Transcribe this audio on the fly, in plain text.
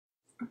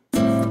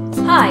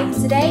Hi,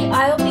 today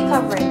I will be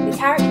covering the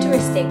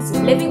characteristics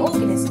of living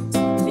organisms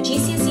for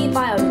GCSE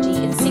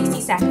biology in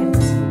 60 seconds.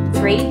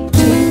 3,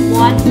 2,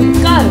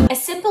 1, go! A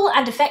simple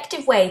and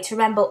effective way to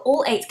remember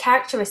all 8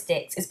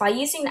 characteristics is by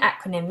using the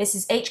acronym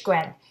Mrs. H.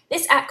 Gren.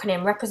 This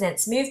acronym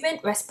represents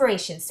movement,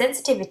 respiration,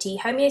 sensitivity,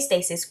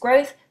 homeostasis,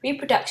 growth,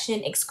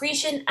 reproduction,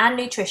 excretion, and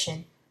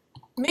nutrition.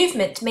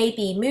 Movement may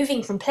be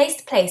moving from place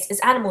to place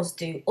as animals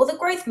do, or the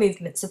growth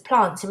movements of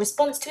plants in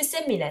response to a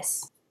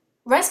stimulus.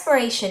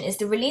 Respiration is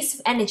the release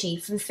of energy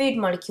from food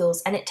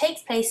molecules, and it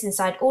takes place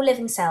inside all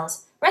living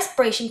cells.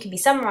 Respiration can be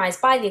summarized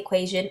by the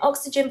equation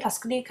oxygen plus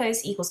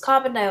glucose equals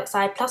carbon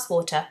dioxide plus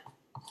water.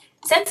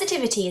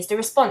 Sensitivity is the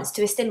response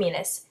to a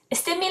stimulus. A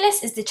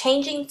stimulus is the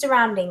changing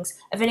surroundings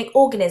of an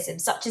organism,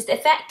 such as the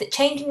effect that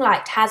changing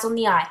light has on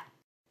the eye.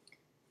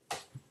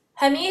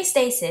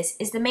 Homeostasis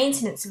is the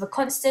maintenance of a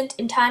constant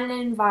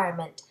internal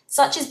environment,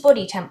 such as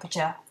body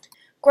temperature.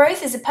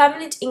 Growth is a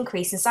permanent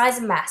increase in size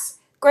and mass.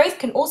 Growth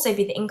can also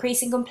be the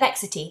increase in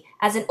complexity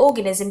as an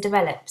organism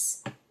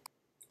develops.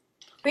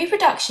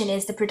 Reproduction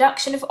is the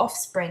production of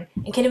offspring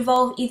and can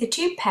involve either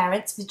 2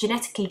 parents with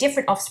genetically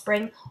different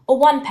offspring or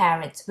 1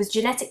 parent with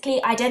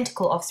genetically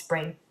identical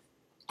offspring.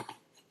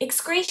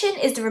 Excretion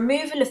is the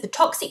removal of the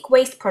toxic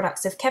waste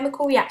products of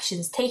chemical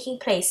reactions taking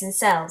place in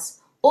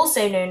cells,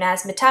 also known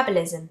as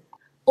metabolism.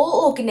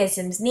 All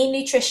organisms need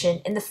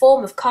nutrition in the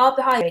form of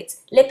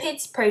carbohydrates,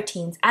 lipids,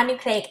 proteins, and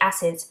nucleic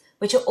acids,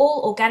 which are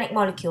all organic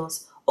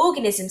molecules.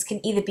 Organisms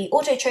can either be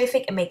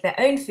autotrophic and make their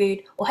own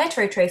food, or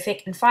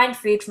heterotrophic and find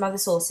food from other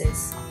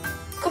sources.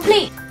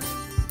 Complete!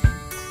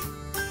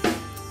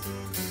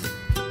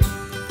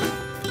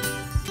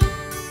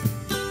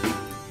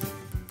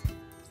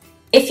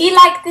 If you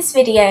like this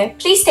video,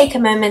 please take a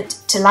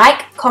moment to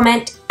like,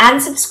 comment,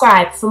 and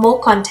subscribe for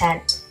more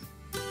content.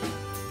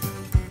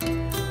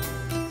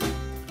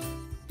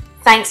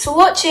 Thanks for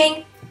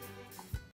watching!